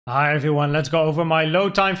Hi everyone, let's go over my low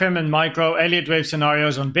time frame and micro Elliott Wave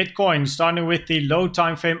scenarios on Bitcoin, starting with the low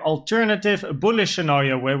time frame alternative bullish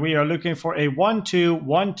scenario where we are looking for a 1-2,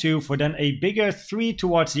 1-2 for then a bigger 3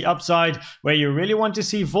 towards the upside, where you really want to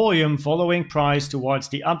see volume following price towards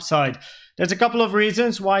the upside. There's a couple of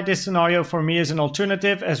reasons why this scenario for me is an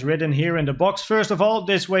alternative, as written here in the box. First of all,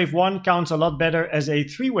 this wave 1 counts a lot better as a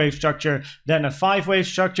 3-wave structure than a 5-wave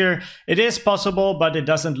structure. It is possible, but it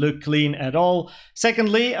doesn't look clean at all.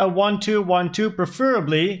 Secondly, a 1-2, 1-2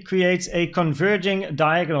 preferably creates a converging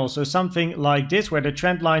diagonal. So something like this, where the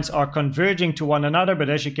trend lines are converging to one another, but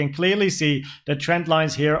as you can clearly see, the trend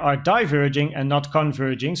lines here are diverging and not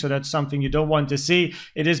converging. So that's something you don't want to see.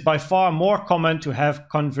 It is by far more common to have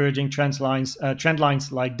converging trend lines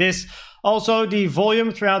like this. Also, the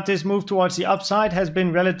volume throughout this move towards the upside has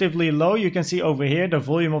been relatively low. You can see over here the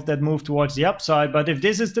volume of that move towards the upside. But if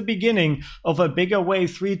this is the beginning of a bigger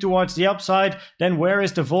wave 3 towards the upside, then where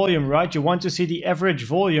is the volume, right? You want to see the average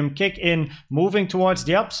volume kick in moving towards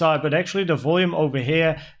the upside, but actually the volume over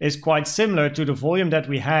here is quite similar to the volume that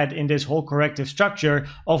we had in this whole corrective structure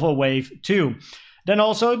of a wave 2. Then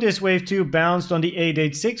also this wave 2 bounced on the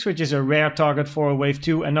 886, which is a rare target for a wave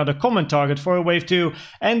 2, another common target for a wave 2.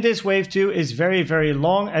 And this wave 2 is very, very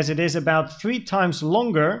long, as it is about 3 times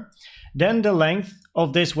longer than the length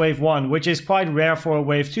of this wave 1, which is quite rare for a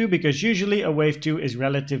wave 2 because usually a wave 2 is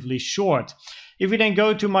relatively short. If we then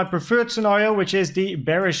go to my preferred scenario, which is the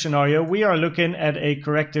bearish scenario, we are looking at a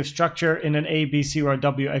corrective structure in an A, B, C, or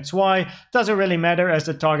WXY. Doesn't really matter, as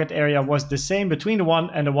the target area was the same between the 1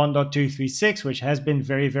 and the 1.236, which has been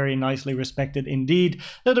very, very nicely respected indeed.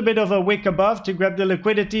 A little bit of a wick above to grab the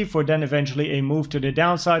liquidity for then eventually a move to the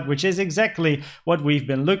downside, which is exactly what we've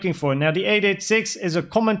been looking for. Now, the 886 is a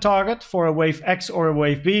common target for a wave X or a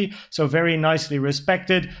wave B, so very nicely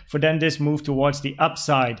respected for then this move towards the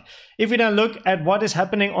upside. If we then look at what is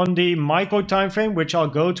happening on the micro time frame, which I'll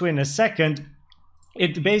go to in a second,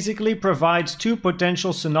 it basically provides two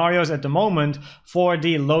potential scenarios at the moment for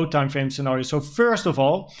the low time frame scenario. So first of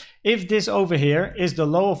all, if this over here is the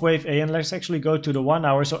low of wave A, and let's actually go to the 1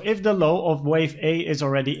 hour. So if the low of wave A is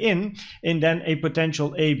already in then a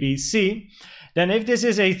potential ABC, then if this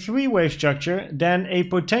is a 3-wave structure, then a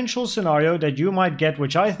potential scenario that you might get,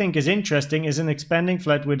 which I think is interesting, is an expanding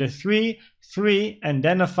flat with a 3, 3, and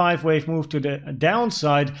then a 5-wave move to the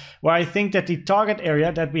downside, where I think that the target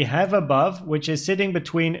area that we have above, which is sitting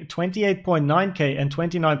between 28.9k and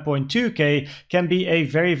 29.2k, can be a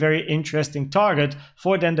very, very interesting target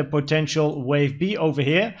for then the potential wave B over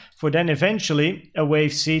here, for then eventually a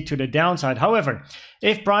wave C to the downside. However,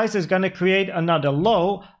 if price is going to create another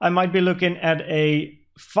low, I might be looking at a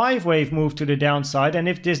 5-wave move to the downside, and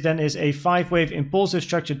if this then is a 5-wave impulsive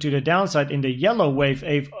structure to the downside in the yellow wave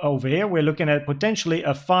over here, we're looking at potentially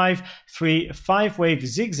a 5-3-5-wave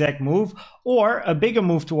zigzag move, or a bigger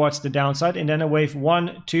move towards the downside, and then a wave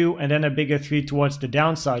 1, 2, and then a bigger 3 towards the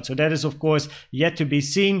downside. So that is of course yet to be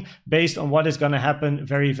seen based on what is going to happen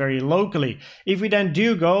very, very locally. If we then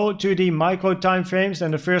do go to the micro time frames, then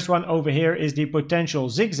the first one over here is the potential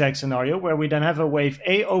zigzag scenario, where we then have a wave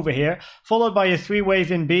A over here, followed by a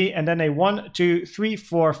 3-wave in B, and then a 1, 2, 3,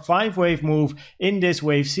 4, 5-wave move in this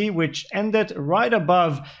wave C, which ended right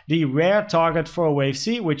above the rare target for a wave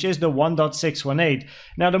C, which is the 1.618.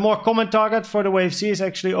 Now, the more common target for the wave C is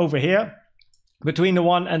actually over here, between the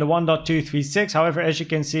 1 and the 1.236. However, as you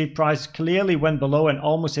can see, price clearly went below and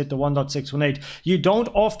almost hit the 1.618. You don't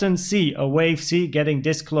often see a wave C getting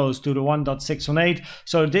this close to the 1.618.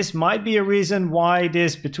 So this might be a reason why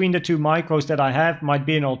this, between the two micros that I have, might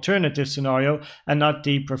be an alternative scenario and not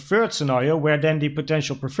the preferred scenario, where then the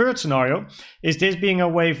potential preferred scenario is this being a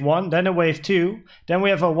wave 1, then a wave 2, then we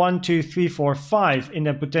have a 1, 2, 3, 4, 5 in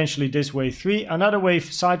then potentially this wave 3, another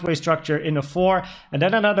wave sideways structure in a 4, and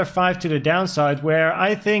then another 5 to the downside, where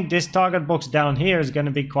I think this target box down here is going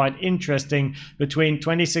to be quite interesting between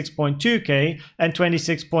 26.2k and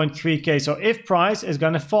 26.3k. So if price is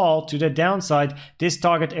going to fall to the downside, this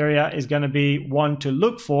target area is going to be one to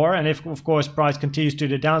look for. And if of course price continues to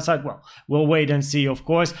the downside, well, we'll wait and see, of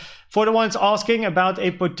course. For the ones asking about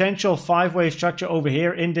a potential 5-wave structure over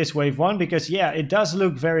here in this wave 1, because yeah, it does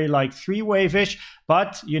look very like 3-wave-ish,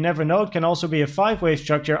 but you never know, it can also be a 5-wave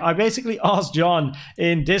structure. I basically asked John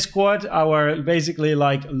in Discord, our basically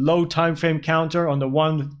like low time frame counter on the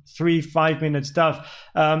 1, 3, 5 minute stuff,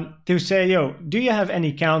 to say, yo, do you have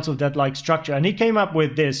any counts of that like structure? And he came up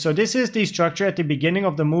with this. So this is the structure at the beginning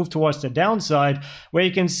of the move towards the downside, where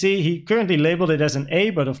you can see he currently labeled it as an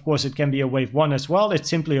A, but of course it can be a wave 1 as well. It's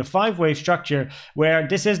simply a 5-wave structure, where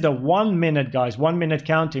this is the 1 minute, guys, 1 minute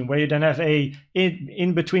counting, where you then have a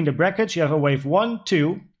in between the brackets, you have a wave 1,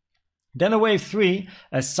 2, then a wave 3,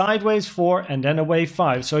 a sideways 4, and then a wave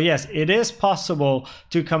 5. So yes, it is possible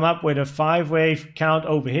to come up with a 5-wave count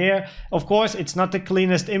over here. Of course, it's not the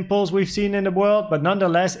cleanest impulse we've seen in the world, but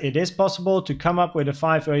nonetheless, it is possible to come up with a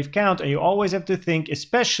 5-wave count. And you always have to think,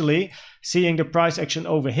 especially seeing the price action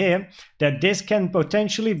over here, that this can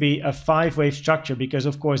potentially be a 5-wave structure, because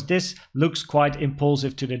of course this looks quite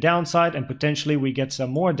impulsive to the downside, and potentially we get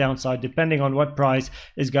some more downside depending on what price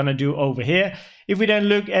is gonna do over here. If we then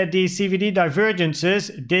look at the CVD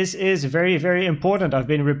divergences, this is very, very important. I've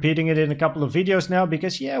been repeating it in a couple of videos now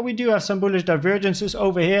because yeah, we do have some bullish divergences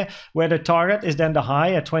over here where the target is then the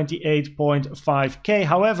high at 28.5k.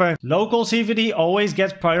 However, local CVD always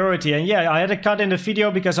gets priority. And yeah, I had a cut in the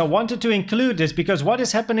video because I wanted to include this, because what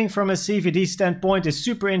is happening from a CVD standpoint is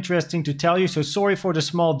super interesting to tell you. So sorry for the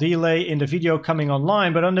small delay in the video coming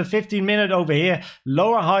online, but on the 15-minute over here,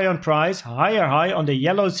 lower high on price, higher high on the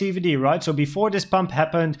yellow CVD, right? So before this pump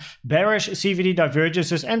happened, bearish CVD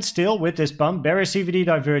divergences, and still with this pump, bearish CVD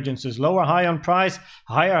divergences, lower high on price,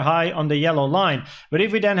 higher high on the yellow line. But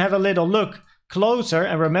if we then have a little look closer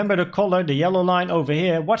and remember the color, the yellow line over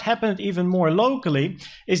here, what happened even more locally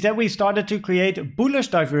is that we started to create bullish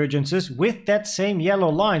divergences with that same yellow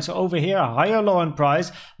line. So over here, a higher low on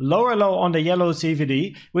price, lower low on the yellow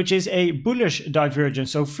CVD, which is a bullish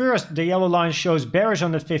divergence. So first the yellow line shows bearish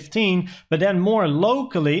on the 15, but then more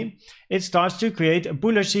locally it starts to create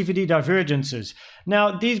bullish CVD divergences.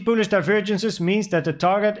 Now, these bullish divergences means that the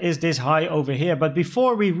target is this high over here. But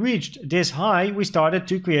before we reached this high, we started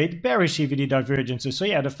to create bearish CVD divergences. So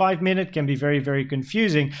yeah, the 5-minute can be very, very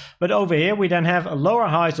confusing. But over here, we then have lower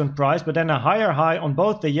highs on price, but then a higher high on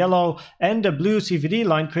both the yellow and the blue CVD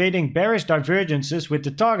line, creating bearish divergences with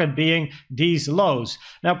the target being these lows.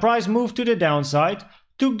 Now, price moved to the downside,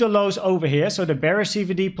 took the lows over here, so the bearish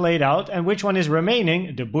CVD played out, and which one is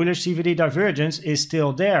remaining? The bullish CVD divergence is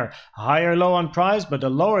still there. Higher low on price, but the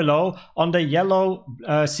lower low on the yellow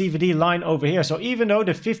CVD line over here. So even though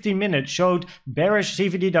the 15-minute showed bearish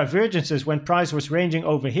CVD divergences when price was ranging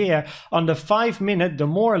over here, on the 5-minute, the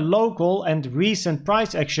more local and recent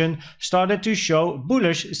price action started to show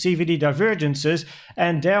bullish CVD divergences,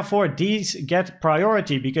 and therefore these get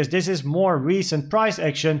priority because this is more recent price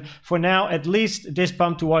action. For now, at least this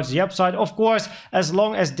pump towards the upside. Of course, as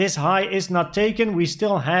long as this high is not taken, we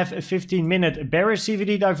still have a 15-minute bearish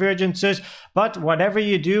CVD divergences. But whatever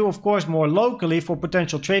you do, of course, more locally for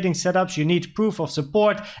potential trading setups, you need proof of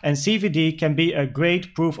support, and CVD can be a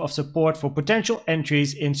great proof of support for potential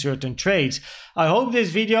entries in certain trades. I hope this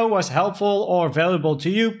video was helpful or valuable to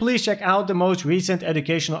you. Please check out the most recent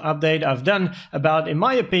educational update I've done about, in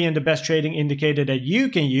my opinion, the best trading indicator that you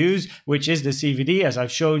can use, which is the CVD, as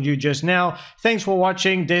I've shown you just now. Thanks for watching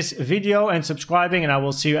this video and subscribing, and I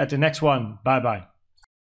will see you at the next one. Bye bye.